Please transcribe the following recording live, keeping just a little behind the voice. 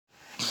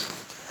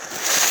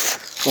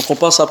Donc on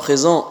passe à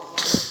présent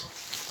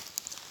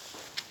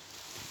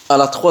à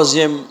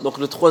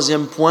le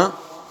troisième point,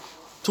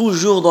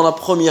 toujours dans la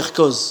première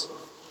cause.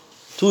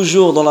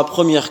 Toujours dans la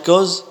première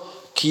cause,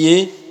 qui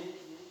est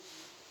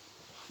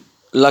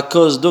la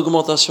cause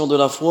d'augmentation de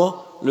la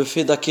foi, le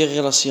fait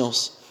d'acquérir la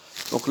science.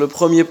 Donc le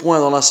premier point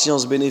dans la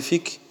science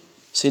bénéfique,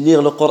 c'est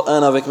lire le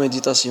Coran avec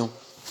méditation.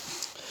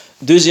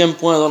 Deuxième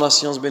point dans la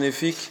science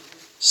bénéfique,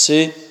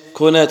 c'est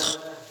connaître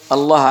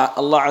Allah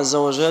Azza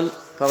wa Jal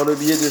par le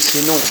biais de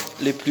ses noms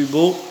les plus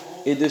beaux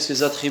et de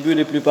ses attributs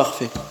les plus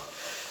parfaits.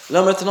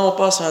 Là maintenant on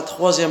passe à un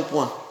troisième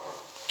point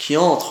qui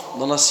entre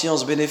dans la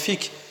science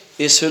bénéfique,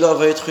 et cela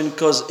va être une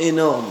cause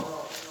énorme.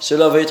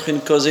 Cela va être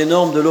une cause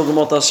énorme de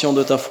l'augmentation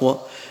de ta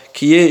foi,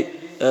 qui est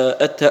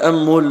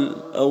التأمل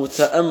أو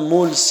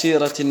تأمل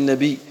سيرة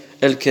النبي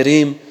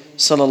الكريم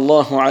صلى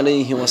الله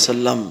عليه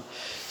وسلم.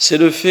 C'est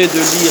le fait de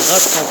lire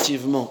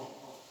attentivement,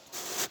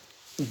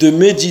 de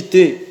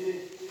méditer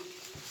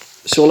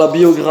sur la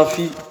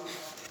biographie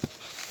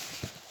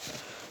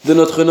de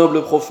notre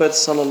noble prophète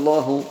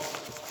sallallahu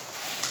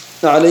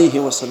alayhi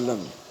wa sallam.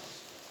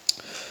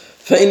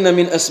 فإن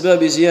من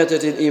أسباب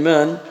زيادة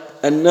الإيمان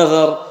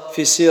النظر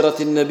في سيرة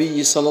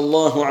النبي صلى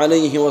الله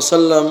عليه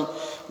وسلم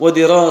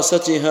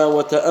ودراستها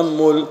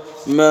وتأمل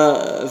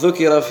ما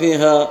ذكر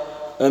فيها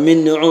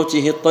من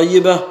نعوته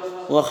الطيبة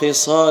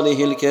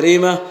وخصاله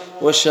الكريمة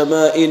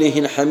وشمائله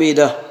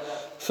الحميدة،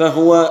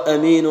 فهو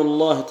أمين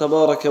الله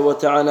تبارك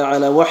وتعالى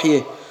على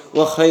وحيه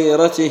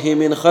وخيرته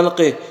من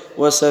خلقه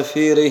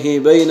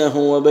وسفيره بينه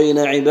وبين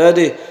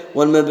عباده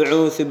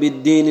والمبعوث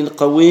بالدين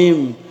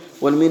القويم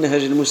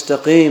والمنهج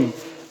المستقيم،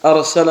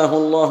 أرسله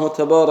الله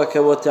تبارك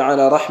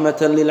وتعالى رحمة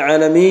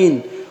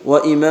للعالمين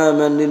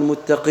وإماما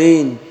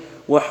للمتقين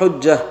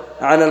وحجة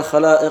على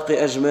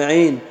الخلائق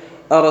أجمعين،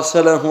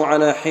 أرسله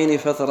على حين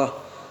فترة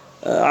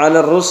على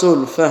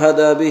الرسل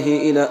فهدى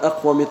به إلى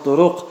أقوم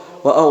الطرق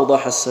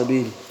وأوضح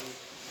السبيل.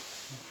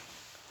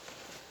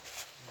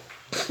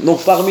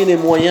 Donc parmi les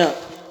moyens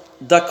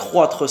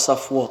d'accroître sa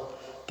foi,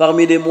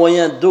 parmi les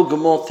moyens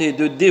d'augmenter,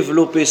 de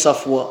développer sa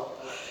foi,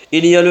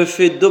 il y a le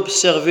fait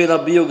d'observer la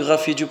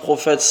biographie du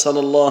prophète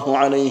sallallahu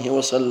alayhi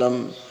wa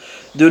sallam,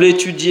 de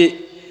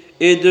l'étudier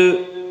et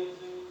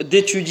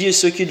d'étudier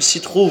ce qu'il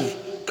s'y trouve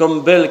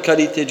comme belle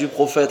qualité du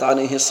prophète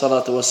alayhi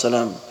salatu wa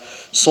sallam,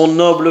 son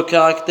noble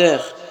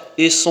caractère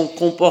et son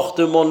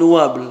comportement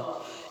louable.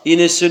 Il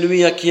est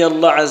celui à qui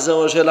Allah Azza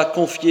wa Jalla a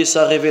confié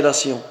sa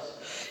révélation.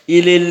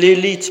 Il est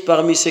l'élite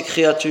parmi ses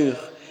créatures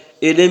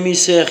et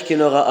l'émissaire qu'il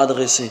leur a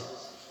adressé.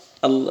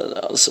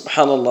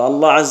 Subhanallah,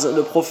 Allah Azza,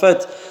 le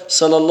prophète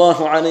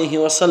sallallahu alayhi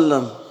wa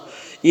sallam,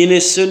 il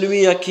est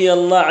celui à qui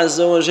Allah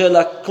Azza wa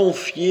Jalla a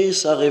confié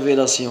sa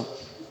révélation.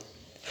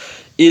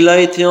 Il a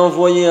été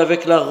envoyé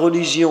avec la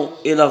religion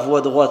et la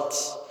voie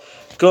droite,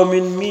 comme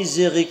une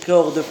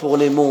miséricorde pour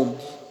les mondes.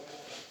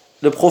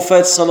 Le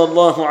prophète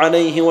sallallahu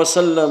alayhi wa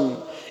sallam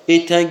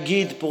est un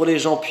guide pour les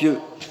gens pieux,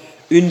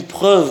 une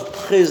preuve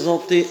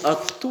présentée à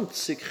toutes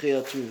ses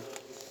créatures.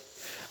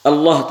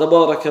 Allah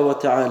tabaraka wa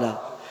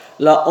ta'ala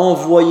l'a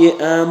envoyé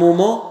à un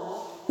moment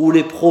où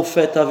les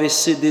prophètes avaient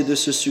cédé de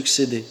se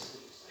succéder,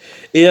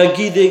 et a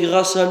guidé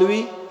grâce à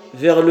lui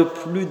vers le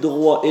plus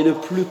droit et le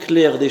plus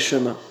clair des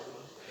chemins.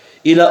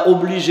 Il a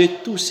obligé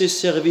tous ses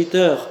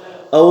serviteurs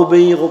à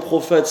obéir au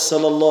prophète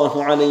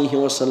sallallahu alayhi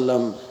wa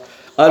sallam,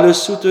 à le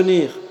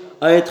soutenir,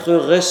 à être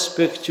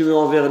respectueux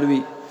envers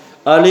lui,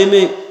 à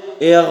l'aimer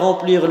et à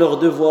remplir leurs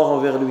devoirs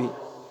envers lui.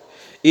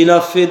 Il a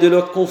fait de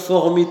la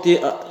conformité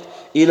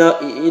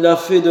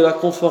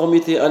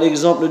à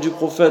l'exemple du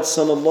prophète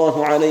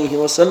sallallahu alayhi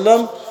wa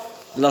sallam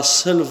la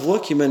seule voie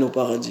qui mène au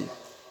paradis.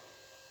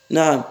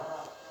 Naam,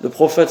 le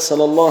prophète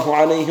sallallahu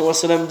alayhi wa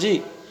sallam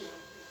dit: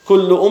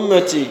 Kullu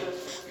ummati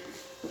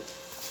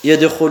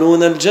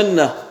yadkhuluna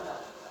al-jannah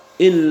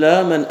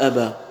illa man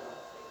aba.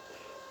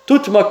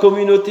 Toute ma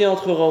communauté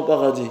entrera au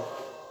paradis.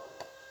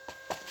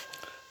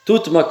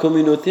 Toute ma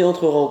communauté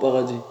entrera au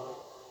paradis,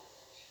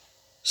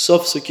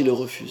 sauf ceux qui le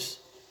refusent.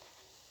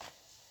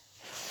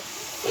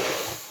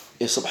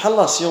 Et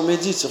subhanallah, si on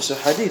médite sur ce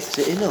hadith,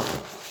 c'est énorme.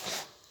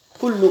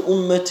 Kullu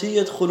ummati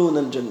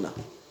yadkhuluna al-jannah.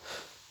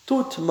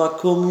 Toute ma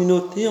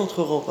communauté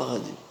entrera au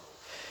paradis.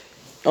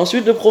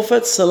 Ensuite, le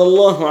prophète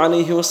sallallahu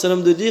alayhi wa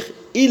sallam de dire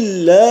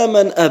illa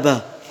man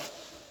aba,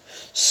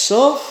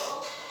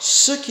 sauf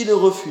ceux qui le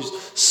refusent,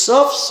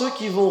 sauf ceux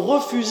qui vont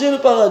refuser le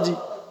paradis.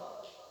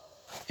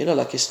 Et là,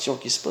 la question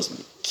qui se pose,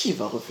 mais qui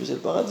va refuser le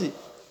paradis?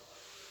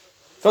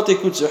 Quand tu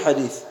écoutes ce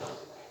hadith,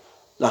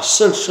 la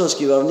seule chose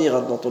qui va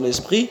venir dans ton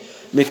esprit,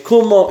 mais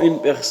comment une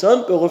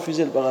personne peut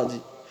refuser le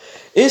paradis?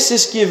 Et c'est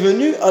ce qui est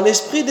venu à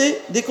l'esprit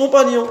des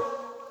compagnons.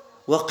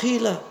 Wa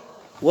qila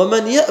wa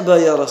man ya'ba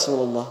ya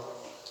Rasulallah.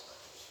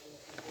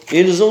 Et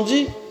ils ont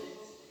dit,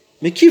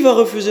 mais qui va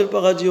refuser le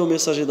paradis au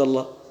messager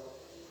d'Allah?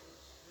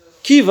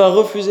 Qui va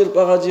refuser le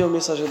paradis au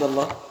messager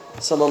d'Allah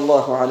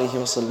sallallahu alayhi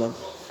wa sallam?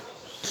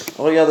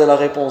 Regardez la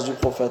réponse du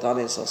prophète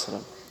alayhi wa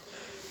sallam.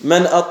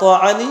 Man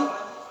ata'ani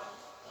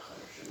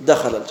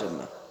dakhala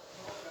al-jannah.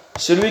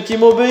 Celui qui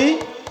m'obéit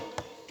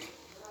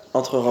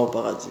entrera au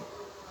paradis.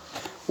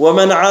 Wa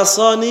man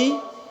asani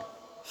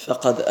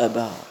faqad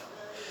aba.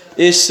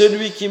 Et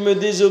celui qui me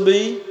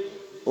désobéit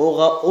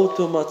aura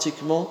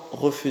automatiquement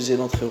refusé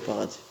l'entrée au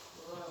paradis.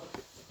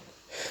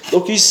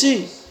 Donc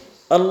ici,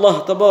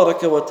 Allah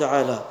tabaraka wa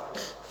ta'ala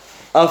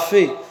a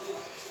fait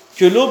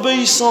que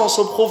l'obéissance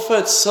au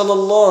prophète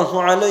sallallahu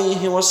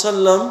alayhi wa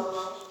sallam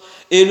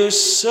est le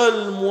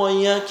seul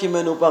moyen qui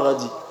mène au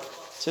paradis.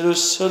 C'est le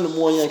seul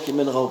moyen qui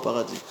mènera au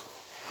paradis.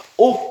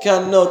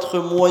 Aucun autre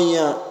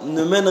moyen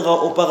ne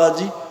mènera au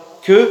paradis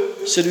que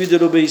celui de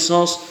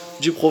l'obéissance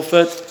du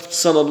prophète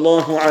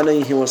sallallahu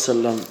alayhi wa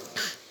sallam.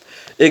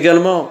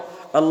 Également,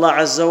 Allah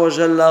azza wa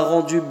jalla l'a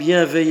rendu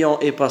bienveillant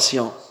et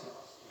patient.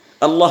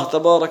 Allah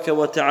tabaraka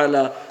wa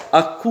ta'ala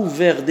a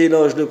couvert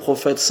d'éloges le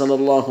prophète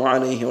sallallahu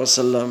alayhi wa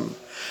sallam.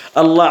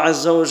 Allah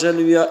azza wa jalla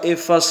lui a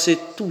effacé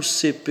tous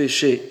ses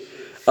péchés.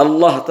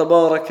 Allah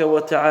tabaraka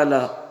wa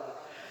ta'ala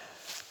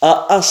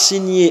a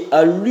assigné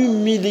à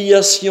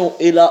l'humiliation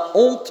et la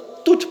honte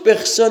toute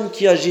personne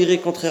qui agirait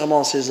contrairement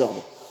à ses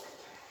ordres.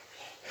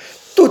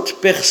 Toute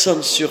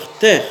personne sur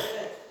terre,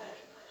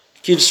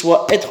 qu'il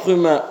soit être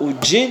humain ou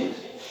djinn,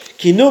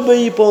 qui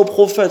n'obéit pas au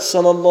prophète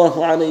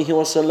sallallahu alayhi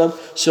wa sallam,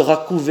 sera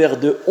couvert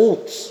de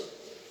honte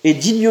et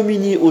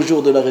d'ignominie au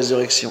jour de la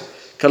résurrection.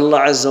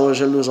 Qu'Allah azza wa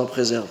jalla nous en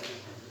préserve.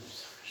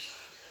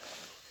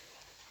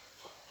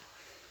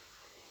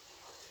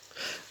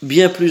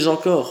 Bien plus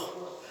encore,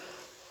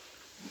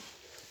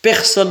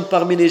 personne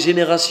parmi les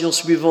générations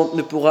suivantes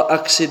ne pourra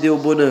accéder au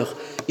bonheur,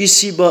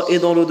 ici-bas et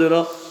dans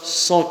l'au-delà,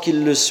 sans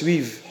qu'ils le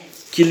suivent,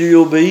 qu'ils lui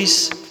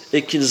obéissent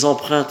et qu'ils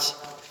empruntent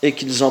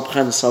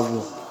sa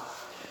voie.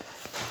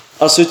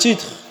 À ce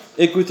titre,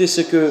 écoutez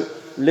ce que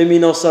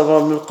l'éminent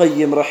savant Ibn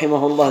al-Qayyim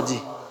rahimahullah dit.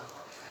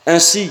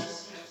 Ainsi,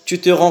 tu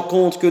te rends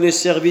compte que les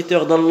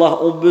serviteurs d'Allah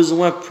ont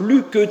besoin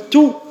plus que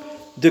tout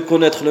de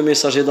connaître le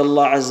messager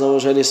d'Allah azza wa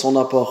jalla et son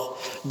apport,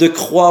 de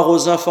croire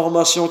aux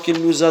informations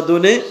qu'il nous a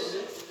données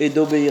et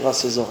d'obéir à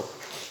ses ordres.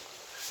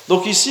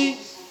 Donc ici,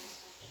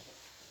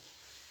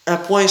 un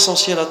point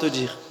essentiel à te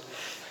dire.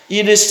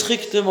 Il est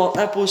strictement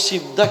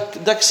impossible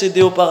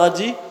d'accéder au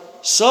paradis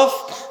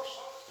sauf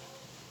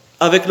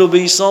avec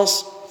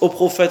l'obéissance au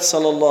prophète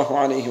sallallahu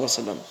alayhi wa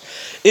sallam.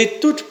 Et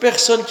toute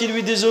personne qui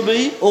lui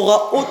désobéit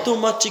aura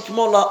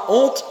automatiquement la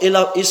honte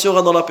et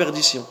sera dans la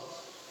perdition.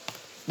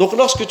 Donc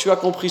lorsque tu as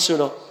compris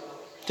cela,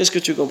 qu'est-ce que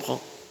tu comprends?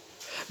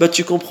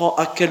 Tu comprends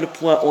à quel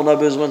point on a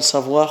besoin de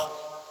savoir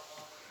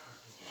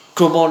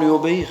comment lui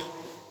obéir.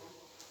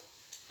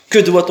 Que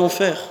doit-on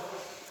faire?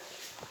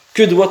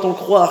 Que doit-on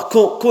croire?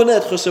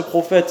 Connaître ce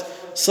prophète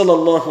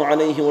sallallahu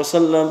alayhi wa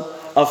sallam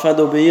afin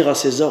d'obéir à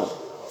ses ordres.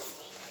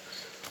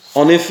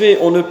 En effet,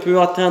 on ne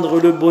peut atteindre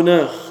le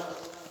bonheur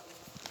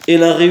et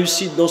la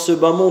réussite dans ce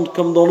bas monde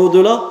comme dans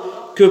l'au-delà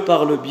que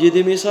par le biais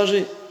des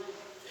messagers.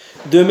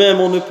 De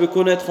même, on ne peut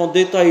connaître en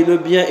détail le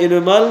bien et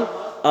le mal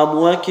à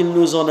moins qu'il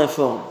nous en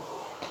informe.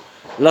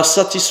 La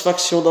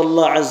satisfaction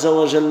d'Allah azza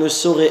wa jalla ne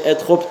saurait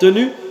être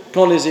obtenue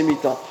qu'en les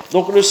imitant.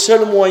 Donc le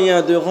seul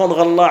moyen de rendre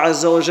Allah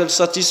azza wa jalla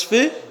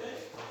satisfait,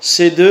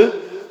 c'est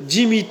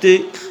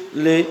d'imiter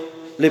les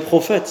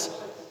prophètes.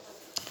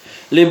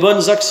 Les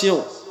bonnes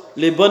actions,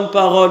 les bonnes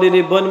paroles et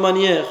les bonnes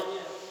manières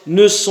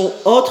ne sont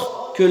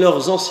autres que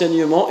leurs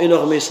enseignements et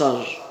leurs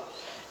messages.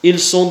 Ils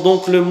sont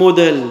donc le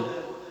modèle.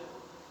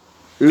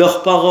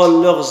 Leurs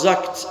paroles, leurs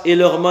actes et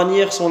leurs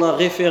manières sont la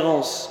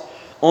référence.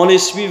 En les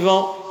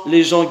suivant,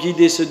 les gens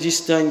guidés se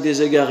distinguent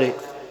des égarés.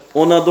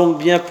 On a donc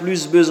bien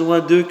plus besoin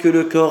d'eux que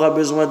le corps a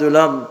besoin de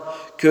l'âme,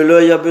 que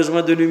l'œil a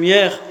besoin de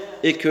lumière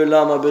et que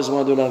l'âme a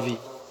besoin de la vie.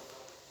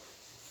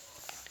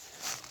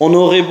 On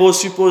aurait beau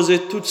supposer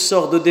toutes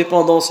sortes de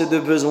dépendances et de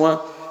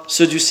besoins,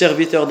 ceux du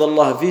serviteur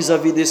d'Allah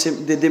vis-à-vis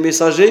des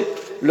messagers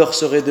leur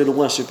seraient de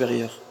loin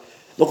supérieurs.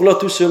 Donc là,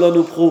 tout cela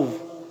nous prouve,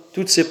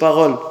 toutes ces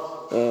paroles,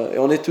 et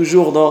on est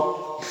toujours dans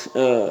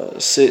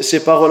ces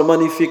paroles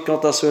magnifiques quant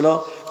à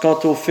cela, quant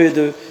au fait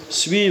de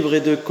suivre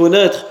et de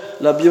connaître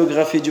la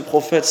biographie du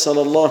prophète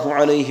sallallahu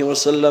alayhi wa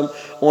sallam.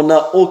 On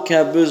n'a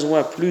aucun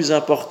besoin plus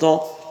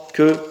important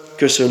que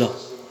cela.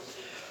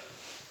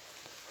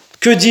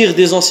 Que dire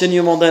des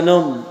enseignements d'un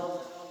homme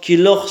qui,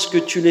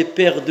 lorsque tu les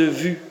perds de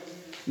vue,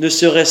 ne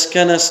serait-ce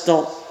qu'un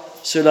instant,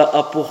 cela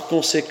a pour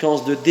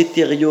conséquence de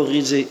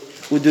détérioriser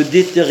ou de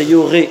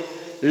détériorer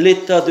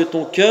l'état de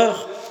ton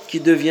cœur qui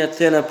devient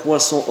tel un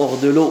poisson hors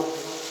de l'eau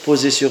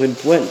posé sur une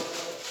poêle.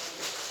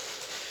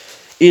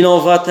 Il en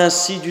va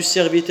ainsi du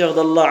serviteur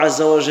d'Allah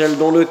azza wa jal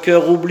dont le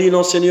cœur oublie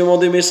l'enseignement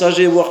des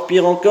messagers, voire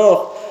pire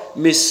encore,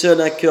 mais seul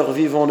un cœur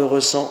vivant le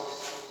ressent,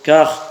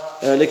 car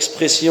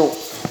l'expression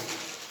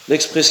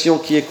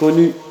qui est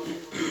connue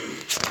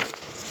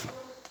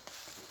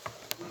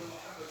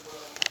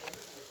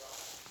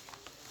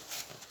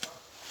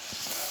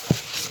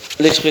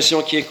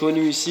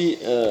ici,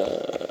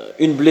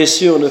 une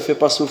blessure ne fait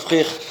pas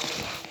souffrir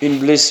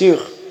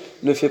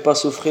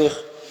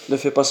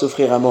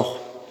un mort.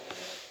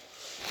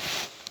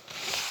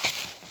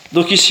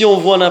 Donc ici on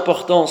voit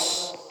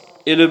l'importance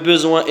et le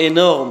besoin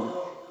énorme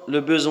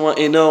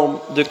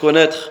de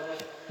connaître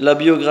la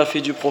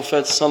biographie du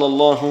prophète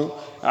sallallahu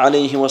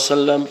alayhi wa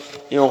sallam,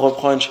 et on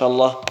reprend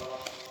Inch'Allah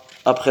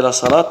après la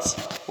salat.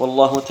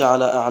 Wallahu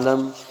ta'ala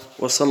a'lam.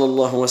 Wa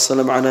sallallahu wa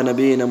sallam ala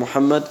nabiyyina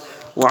Muhammad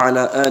wa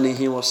ala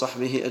alihi wa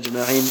sahbihi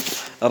ajma'in.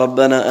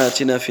 Rabbana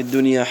atina fid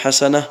dunya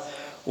hasanah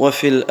wa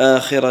fil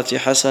akhirati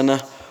hasanah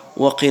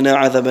wa qina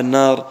adhaban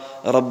nar.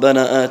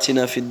 Rabbana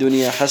atina fid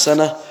dunya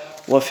hasanah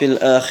wa fil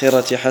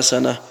akhirati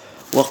hasanah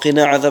wa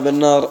qina adhaban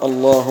nar.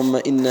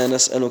 Allahumma inna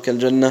nas'aluka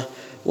al-jannah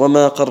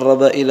وما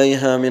قرب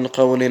إليها من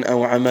قول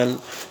أو عمل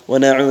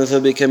ونعوذ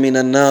بك من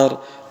النار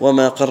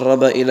وما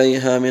قرب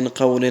إليها من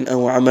قول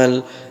أو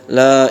عمل.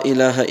 لا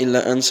إله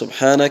إلا أنت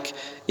سبحانك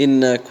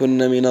إنا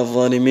كنا من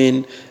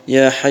الظالمين.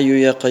 يا حي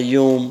يا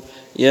قيوم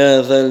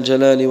يا ذا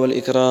الجلال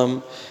والإكرام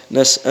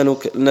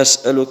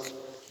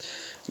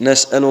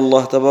نسأل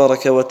الله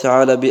تبارك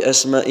وتعالى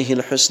بأسمائه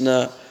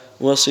الحسنى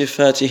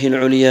وصفاته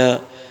العليا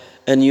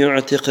أن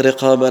يعتق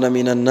رقابنا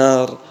من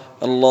النار.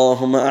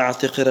 اللهم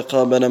أعتق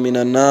رقابنا من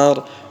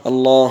النار.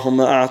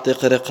 اللهم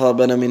أعتق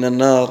رقابنا من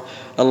النار.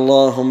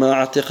 اللهم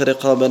أعتق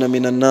رقابنا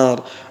من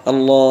النار.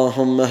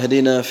 اللهم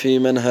اهدنا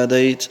فيمن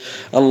هديت.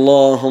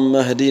 اللهم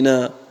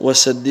اهدنا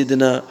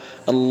وسددنا.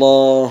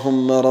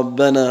 اللهم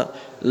ربنا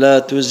لا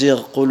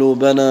تزغ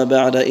قلوبنا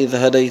بعد إذ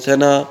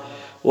هديتنا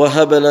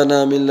وهب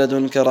لنا من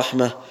لدنك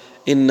رحمة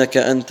إنك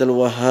أنت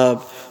الوهاب.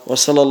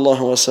 وصلى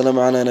الله وسلم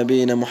على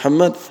نبينا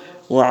محمد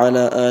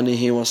وعلى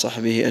آله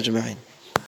وصحبه أجمعين.